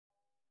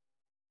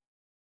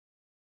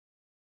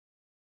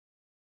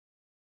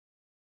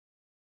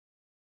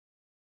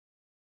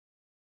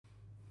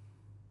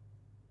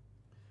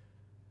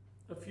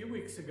few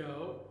weeks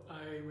ago,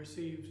 I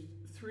received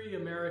 3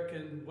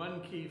 American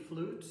one-key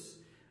flutes,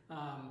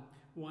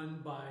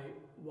 one by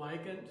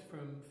Weygandt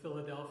from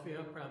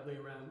Philadelphia, probably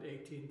around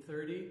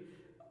 1830,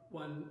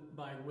 one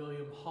by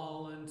William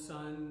Hall and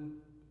Son,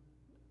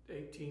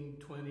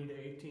 1820 to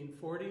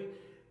 1840,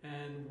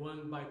 and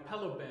one by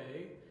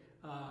Peloubet,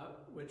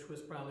 which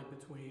was probably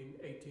between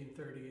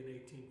 1830 and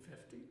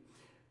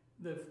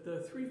 1850.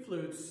 The 3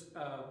 flutes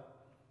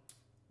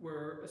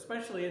were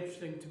especially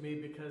interesting to me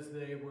because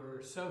they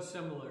were so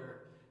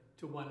similar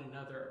to one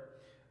another.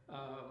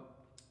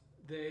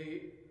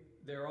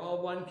 They're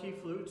all one-key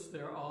flutes.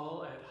 They're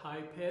all at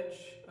high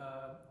pitch.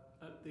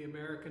 The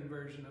American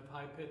version of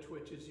high pitch,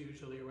 which is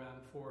usually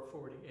around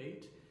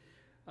 448,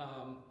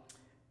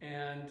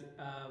 and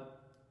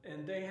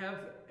they have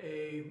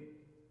a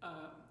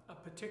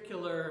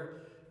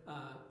particular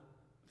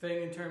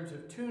thing in terms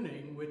of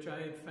tuning, which I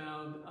had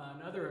found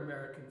on other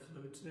American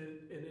flutes, and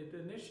it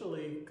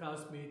initially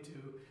caused me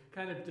to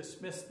kind of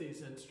dismiss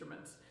these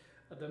instruments.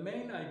 The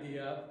main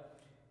idea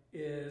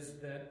is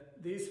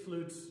that these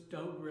flutes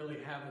don't really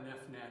have an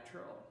F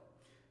natural.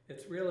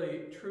 It's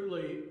really,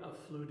 truly a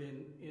flute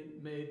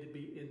made to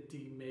be in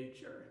D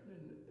major,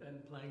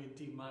 and playing in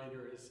D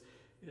minor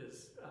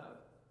is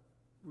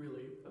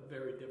really a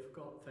very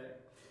difficult thing.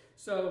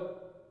 So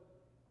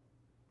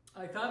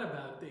I thought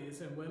about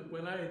these, and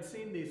when I had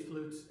seen these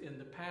flutes in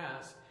the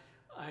past,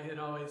 I had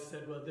always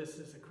said, well, this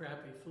is a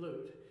crappy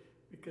flute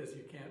because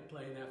you can't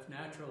play an F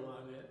natural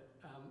on it.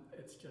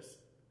 It's just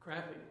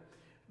crappy.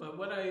 But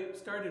what I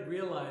started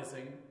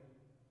realizing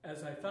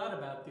as I thought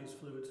about these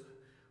flutes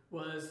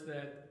was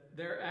that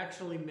they're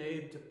actually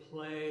made to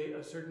play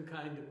a certain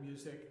kind of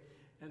music,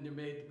 and they're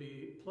made to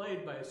be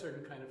played by a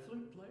certain kind of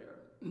flute player.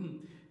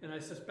 And I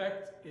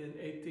suspect in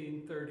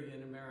 1830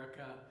 in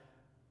America,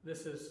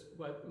 this is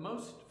what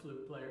most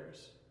flute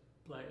players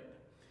played.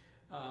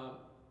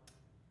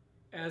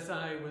 As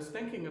I was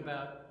thinking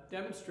about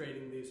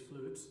demonstrating these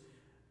flutes,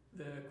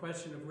 the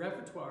question of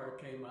repertoire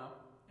came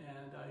up,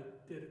 and I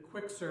did a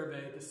quick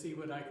survey to see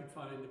what I could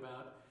find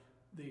about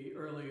the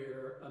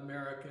earlier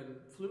American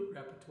flute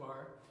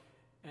repertoire.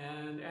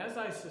 And as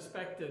I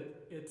suspected,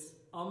 it's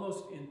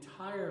almost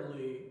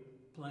entirely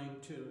playing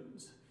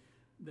tunes.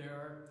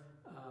 There,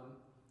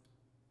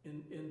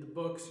 in the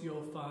books,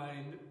 you'll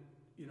find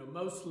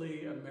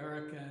mostly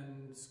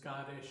American,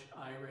 Scottish,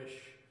 Irish,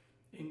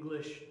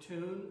 English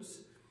tunes,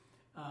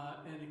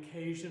 an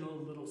occasional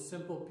little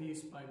simple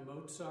piece by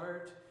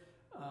Mozart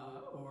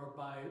or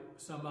by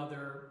some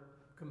other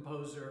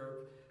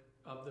composer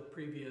of the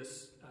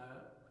previous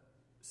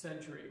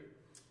century.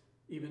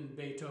 Even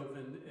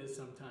Beethoven is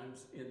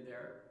sometimes in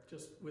there,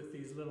 just with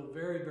these little,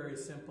 very, very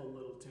simple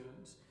little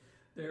tunes.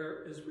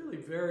 There is really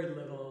very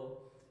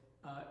little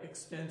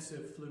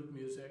extensive flute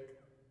music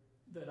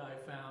that I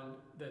found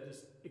that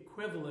is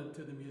equivalent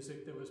to the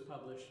music that was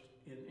published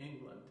in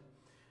England.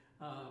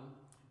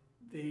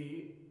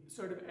 The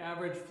sort of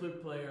average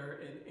flute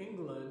player in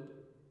England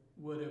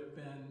would have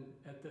been,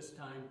 at this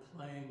time,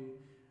 playing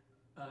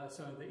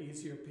some of the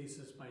easier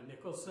pieces by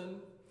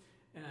Nicholson,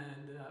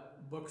 and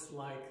books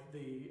like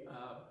the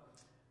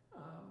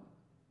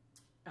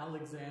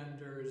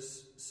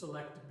Alexander's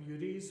Select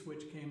Beauties,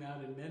 which came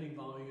out in many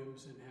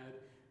volumes and had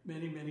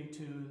many, many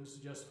tunes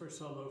just for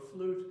solo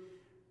flute,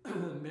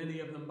 many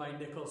of them by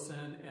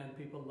Nicholson and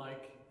people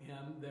like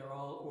him. They're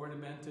all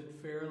ornamented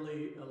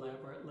fairly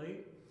elaborately.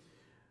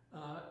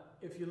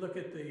 If you look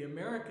at the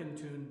American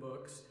tune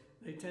books,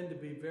 they tend to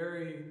be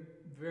very,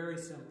 very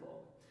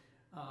simple.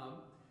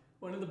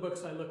 One of the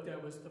books I looked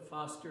at was the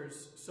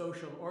Foster's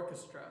Social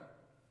Orchestra.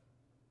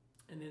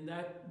 And in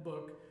that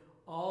book,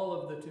 all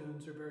of the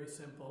tunes are very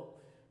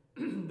simple.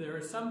 There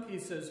are some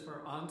pieces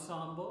for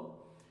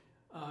ensemble.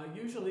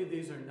 Usually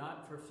these are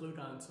not for flute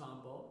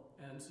ensemble,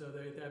 and so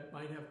that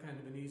might have kind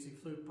of an easy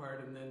flute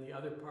part, and then the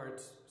other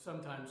parts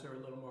sometimes are a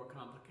little more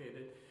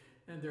complicated.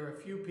 And there are a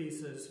few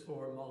pieces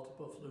for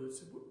multiple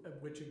flutes,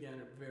 which again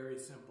are very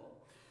simple.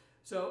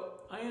 So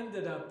I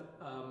ended up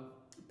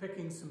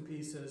picking some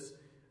pieces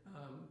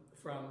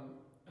from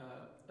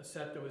a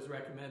set that was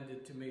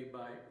recommended to me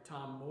by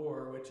Tom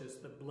Moore, which is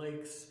the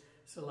Blake's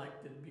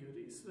Selected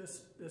Beauties.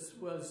 This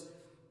was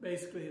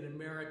basically an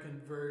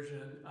American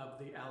version of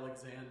the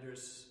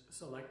Alexander's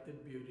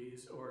Selected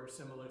Beauties or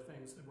similar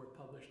things that were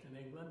published in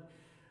England.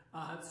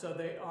 So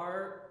they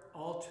are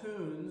all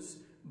tunes,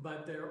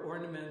 but they're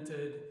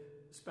ornamented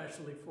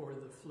especially for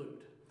the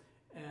flute.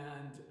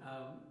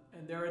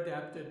 And they're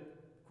adapted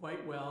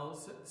quite well.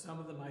 Some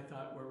of them I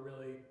thought were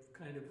really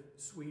kind of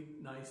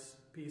sweet, nice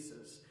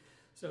pieces.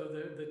 So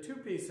the 2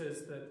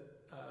 pieces that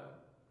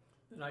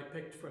I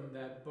picked from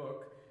that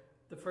book,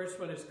 the first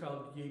one is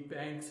called Ye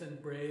Banks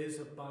and Braes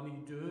of Bonnie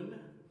Doon,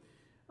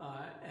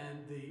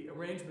 and the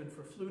arrangement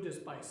for flute is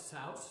by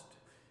Saust.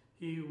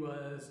 He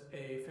was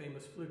a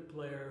famous flute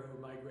player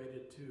who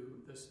migrated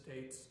to the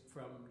States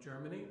from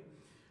Germany.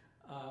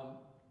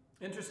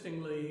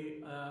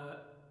 Interestingly,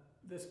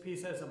 this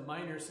piece has a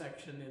minor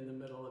section in the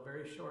middle, a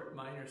very short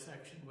minor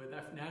section with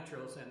F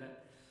naturals in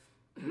it.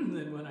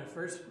 And when I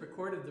first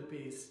recorded the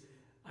piece,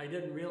 I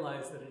didn't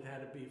realize that it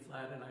had a B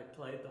flat, and I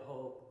played the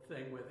whole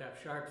thing with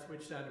F sharps,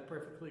 which sounded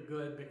perfectly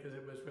good because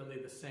it was really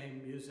the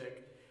same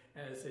music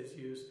as is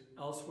used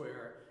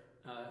elsewhere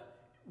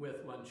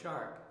with one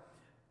sharp.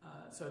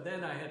 So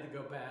then I had to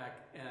go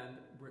back and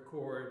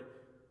record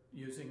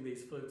using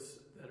these flutes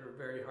that are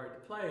very hard to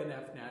play in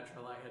F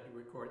natural. I had to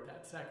record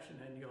that section,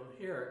 and you'll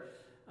hear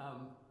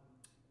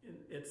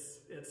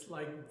it's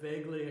like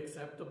vaguely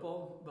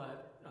acceptable,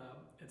 but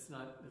it's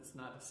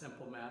not a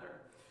simple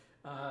matter.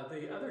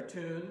 The other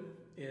tune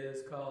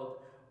is called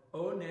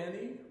 "O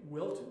Nanny,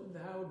 Wilt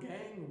Thou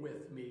Gang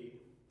With Me?"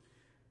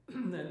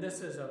 And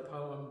this is a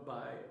poem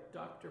by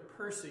Dr.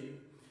 Percy,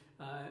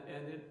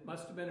 and it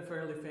must have been a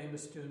fairly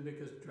famous tune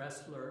because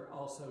Dressler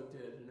also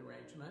did an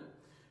arrangement.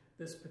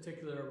 This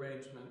particular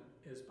arrangement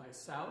is by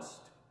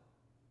Saust.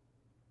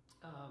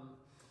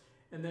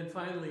 And then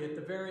finally, at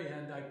the very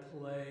end, I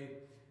play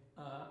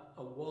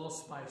a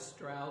waltz by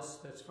Strauss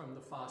that's from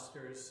the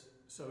Foster's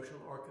Social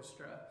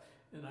Orchestra.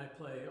 And I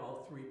play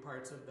all three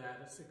parts of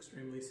that. It's an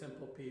extremely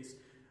simple piece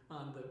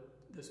on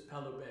this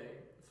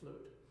Peloubet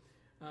flute.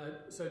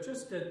 So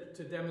just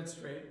to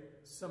demonstrate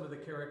some of the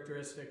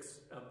characteristics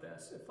of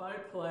this, if I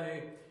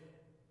play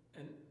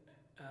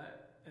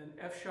an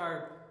F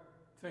sharp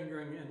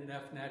fingering and an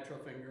F natural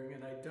fingering,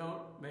 and I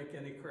don't make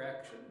any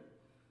correction,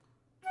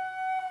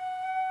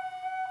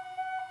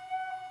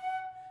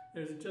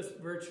 there's just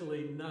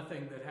virtually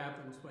nothing that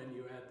happens when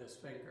you add this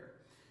finger.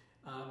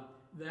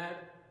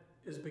 That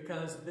is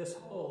because this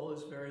hole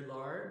is very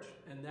large,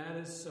 and that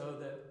is so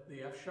that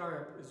the F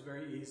sharp is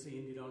very easy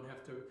and you don't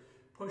have to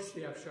push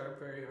the F sharp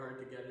very hard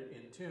to get it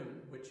in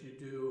tune, which you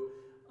do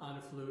on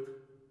a flute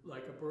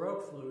like a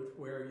Baroque flute,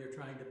 where you're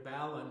trying to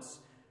balance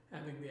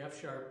having the F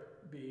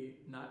sharp be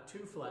not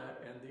too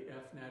flat and the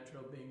F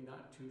natural being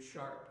not too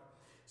sharp.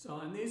 So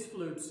on these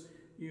flutes,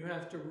 you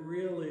have to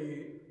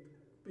really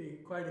be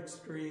quite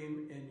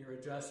extreme in your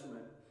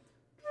adjustment.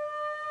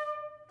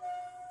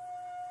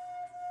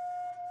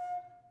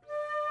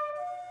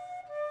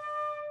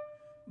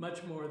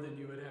 Much more than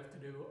you would have to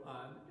do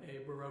on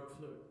a Baroque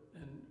flute.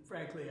 And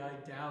frankly, I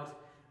doubt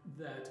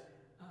that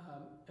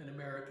an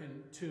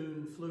American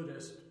tuned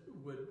flutist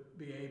would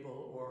be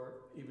able or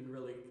even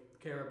really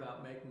care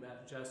about making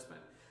that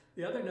adjustment.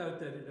 The other note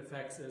that it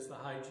affects is the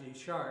high G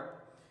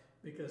sharp,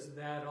 because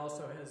that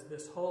also has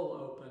this hole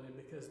open, and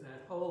because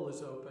that hole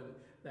is open,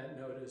 that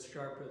note is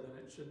sharper than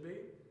it should be.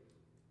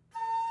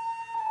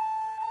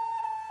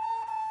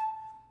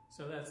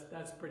 So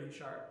that's pretty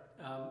sharp.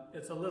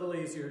 It's a little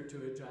easier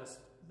to adjust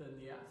than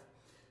the F.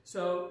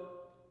 So,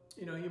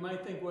 you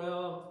might think,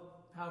 well,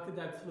 how could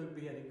that flute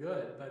be any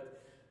good?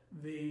 But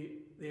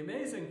the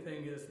amazing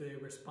thing is the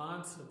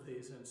response of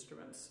these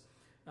instruments,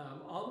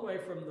 all the way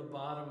from the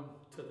bottom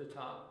to the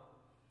top.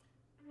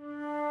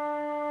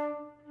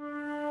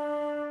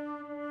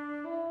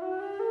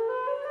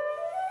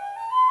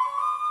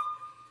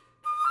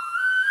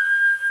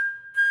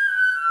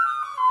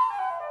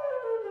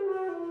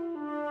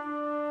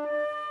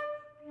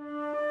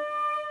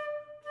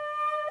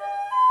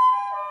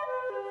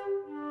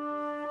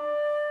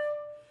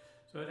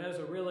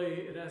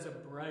 It has a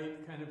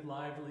bright, kind of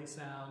lively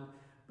sound,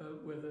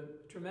 but with a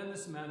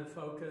tremendous amount of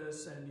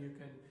focus, and you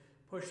can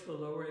push the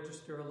low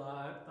register a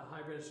lot. The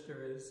high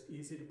register is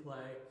easy to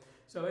play.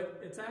 So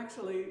it's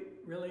actually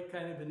really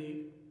kind of a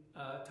neat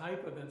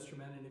type of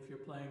instrument, and if you're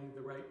playing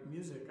the right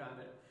music on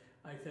it,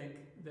 I think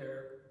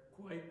they're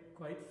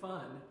quite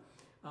fun.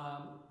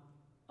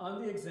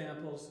 On the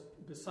examples,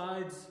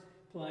 besides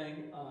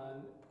playing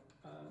on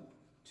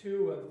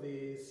two of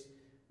these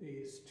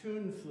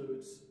tune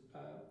flutes,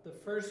 the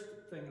first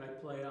thing I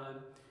play on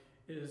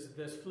is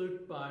this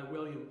flute by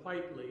William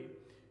Whiteley,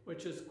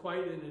 which is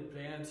quite an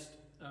advanced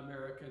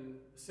American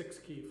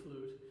 6-key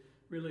flute,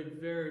 really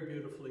very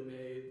beautifully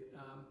made,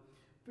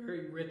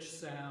 very rich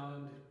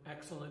sound,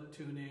 excellent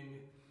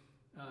tuning,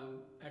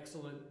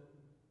 excellent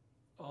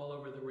all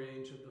over the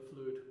range of the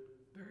flute,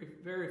 very,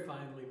 very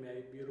finely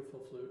made, beautiful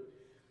flute.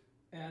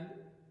 And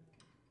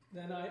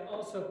then I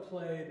also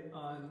played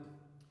on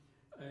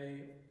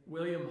a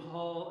William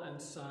Hall and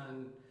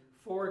Son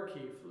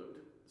 4-key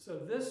flute. So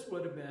this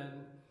would have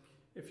been,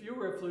 if you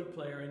were a flute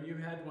player and you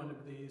had one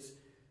of these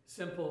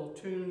simple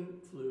tune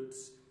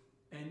flutes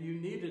and you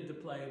needed to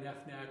play an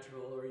F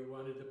natural, or you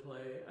wanted to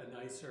play a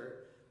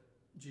nicer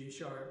G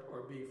sharp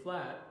or B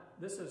flat,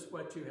 this is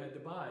what you had to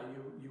buy.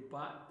 You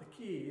bought the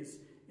keys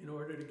in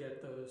order to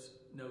get those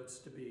notes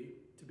to be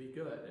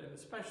good, and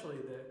especially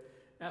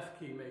the F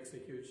key makes a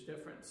huge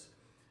difference.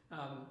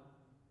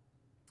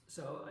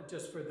 So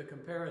just for the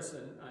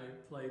comparison, I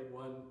played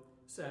one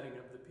setting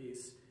of the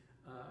piece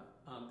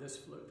on this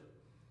flute.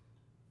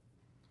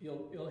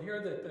 You'll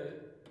hear that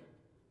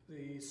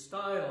the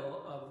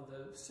style of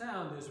the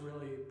sound is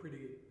really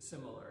pretty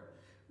similar,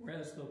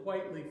 whereas the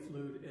Whiteley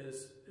flute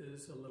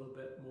is a little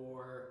bit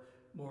more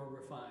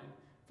refined.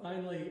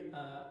 Finally,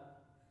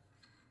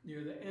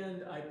 near the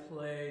end, I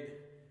played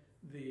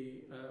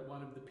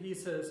one of the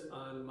pieces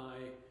on my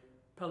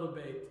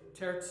Peloubet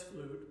Terz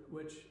flute,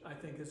 which I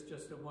think is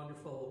just a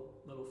wonderful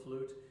little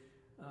flute.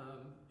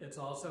 It's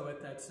also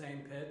at that same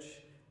pitch.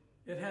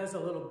 It has a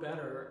little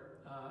better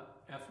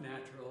F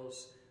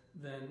naturals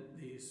than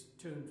these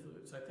tuned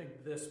flutes. I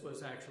think this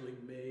was actually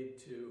made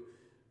to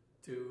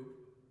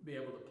be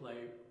able to play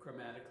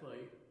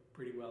chromatically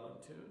pretty well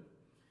in tune.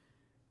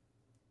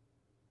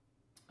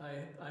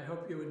 I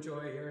hope you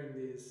enjoy hearing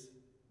these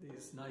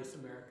nice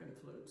American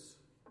flutes.